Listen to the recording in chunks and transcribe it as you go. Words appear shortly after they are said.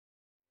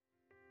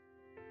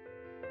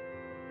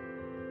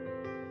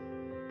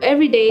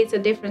every day it's a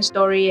different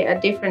story,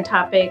 a different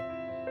topic,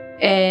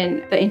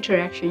 and the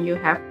interaction you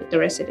have with the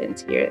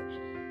residents here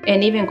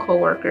and even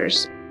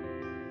coworkers.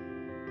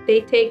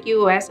 They take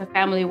you as a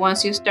family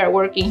once you start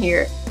working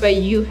here, but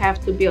you have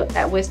to build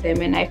that with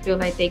them. And I feel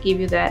like they give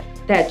you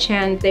that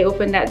chance. They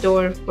open that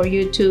door for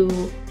you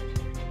to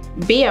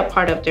be a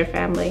part of their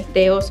family.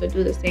 They also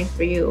do the same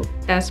for you.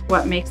 That's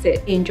what makes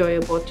it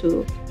enjoyable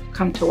to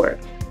come to work.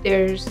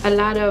 There's a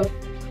lot of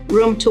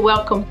room to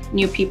welcome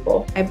new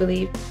people, I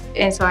believe.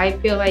 And so I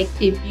feel like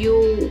if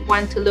you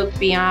want to look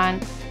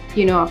beyond,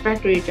 a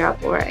factory job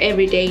or an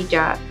everyday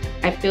job,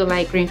 I feel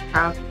like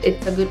Greencroft,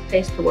 it's a good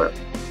place to work.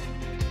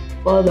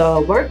 Well,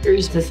 the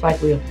workers, it's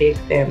like we're a big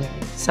family.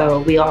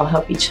 So we all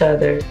help each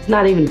other. It's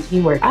not even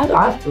teamwork.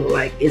 I feel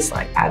like it's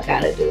like I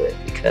gotta do it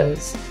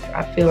because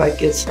I feel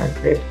like it's our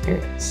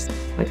grandparents,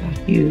 like a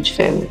huge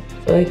family.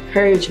 So they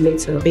encourage me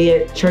to be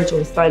at church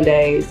on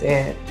Sundays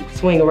and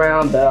swing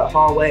around the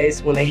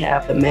hallways when they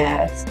have the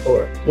mass,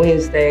 or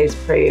Wednesdays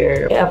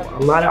prayer. They have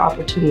a lot of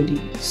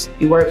opportunities.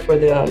 You work for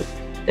them,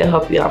 they'll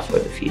help you out for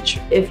the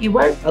future. If you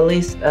work at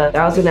least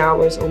 1,000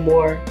 hours or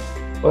more,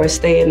 or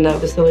stay in the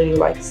facility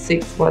like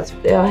 6 months,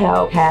 they'll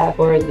help have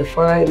for the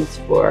funds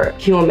for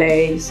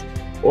QMAs,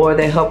 or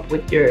they help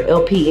with your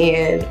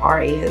LPN,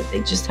 RN. They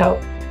just help.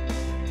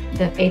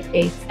 The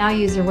faith-based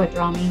values are what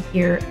draw me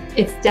here.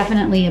 It's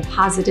definitely a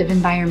positive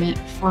environment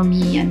for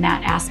me in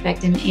that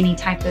aspect, and any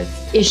type of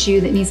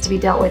issue that needs to be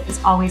dealt with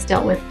is always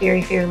dealt with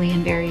very fairly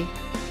and very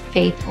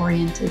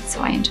faith-oriented,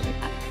 so I enjoy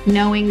that.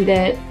 Knowing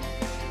that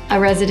a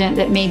resident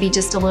that may be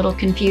just a little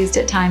confused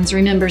at times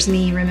remembers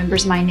me,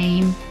 remembers my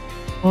name,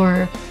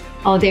 or,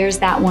 oh, there's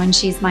that one,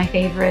 she's my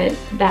favorite.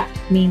 That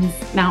means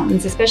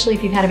mountains, especially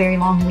if you've had a very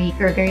long week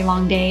or a very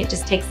long day. It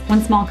just takes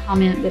one small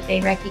comment that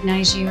they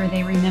recognize you or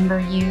they remember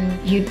you.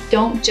 You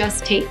don't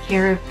just take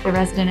care of the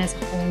resident as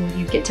a whole.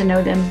 You get to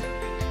know them,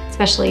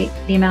 especially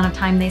the amount of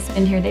time they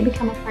spend here. They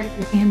become a part of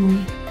your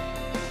family.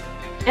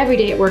 Every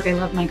day at work, I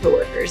love my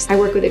coworkers. I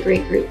work with a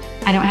great group.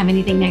 I don't have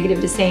anything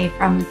negative to say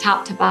from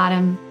top to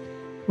bottom.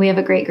 We have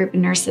a great group of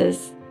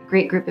nurses,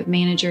 great group of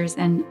managers,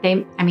 and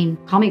they,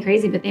 call me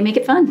crazy, but they make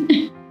it fun.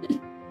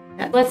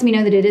 That lets me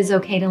know that it is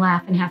okay to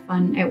laugh and have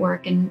fun at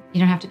work, and you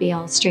don't have to be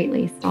all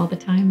straight-laced all the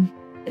time.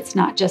 It's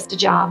not just a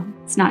job.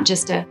 It's not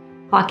just a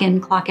clock in,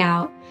 clock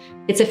out.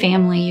 It's a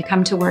family. You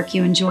come to work,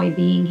 you enjoy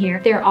being here.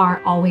 There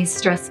are always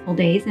stressful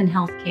days in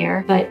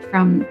healthcare, but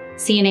from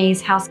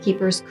CNAs,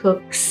 housekeepers,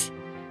 cooks,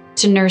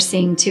 to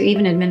nursing, to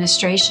even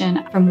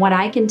administration, from what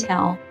I can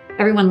tell,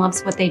 everyone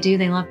loves what they do.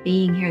 They love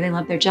being here. They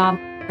love their job.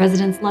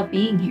 Residents love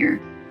being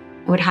here.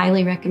 I would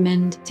highly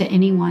recommend to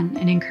anyone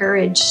and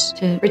encourage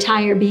to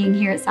retire being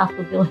here at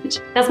Southfield Village.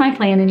 That's my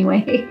plan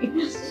anyway.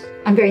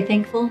 I'm very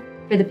thankful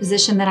for the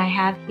position that I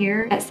have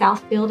here at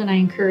Southfield, and I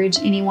encourage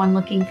anyone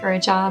looking for a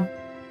job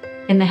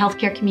in the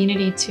healthcare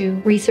community to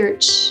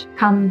research,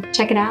 come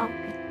check it out.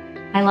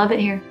 I love it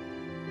here.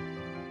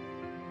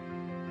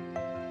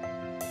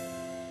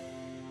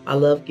 I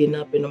love getting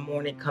up in the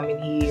morning,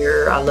 coming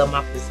here. I love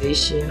my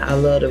position. I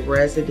love the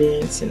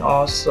residents and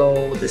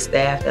also the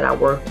staff that I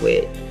work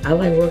with. I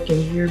like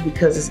working here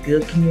because it's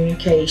good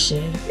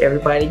communication.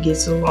 Everybody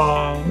gets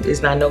along.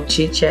 There's not no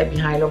chit chat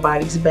behind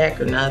nobody's back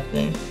or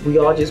nothing. We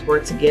all just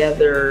work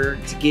together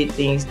to get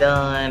things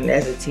done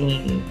as a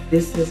team.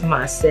 This is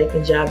my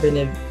second job in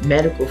the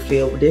medical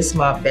field, but this is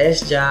my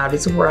best job.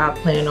 This is where I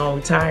plan on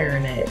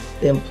retiring at.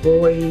 The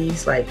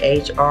employees, like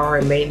HR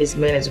and maintenance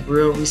men, is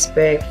real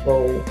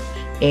respectful.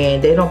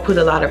 And they don't put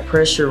a lot of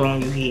pressure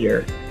on you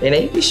here. And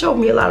they show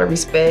me a lot of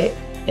respect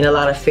and a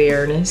lot of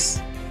fairness.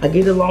 I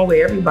get along with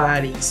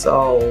everybody,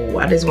 so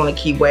I just want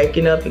to keep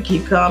waking up and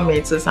keep coming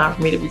until it's time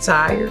for me to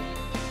retire.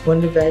 One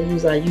of the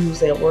values I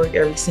use at work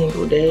every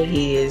single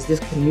day is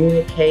just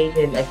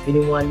communicating. If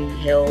anyone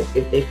needs help,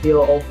 if they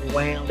feel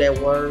overwhelmed at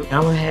work,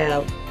 I don't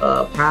have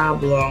a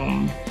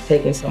problem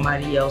taking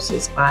somebody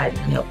else's spot and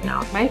helping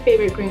out. My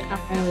favorite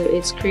Greencroft value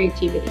is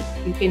creativity.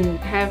 You can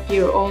have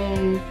your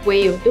own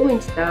way of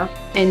doing stuff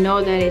and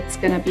know that it's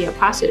gonna be a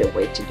positive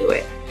way to do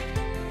it.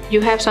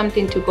 You have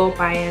something to go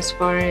by as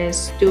far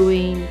as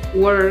doing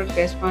work,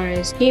 as far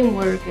as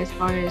teamwork, as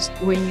far as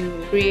when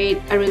you create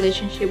a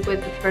relationship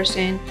with the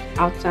person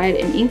outside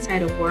and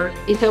inside of work.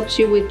 It helps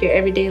you with your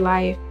everyday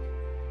life.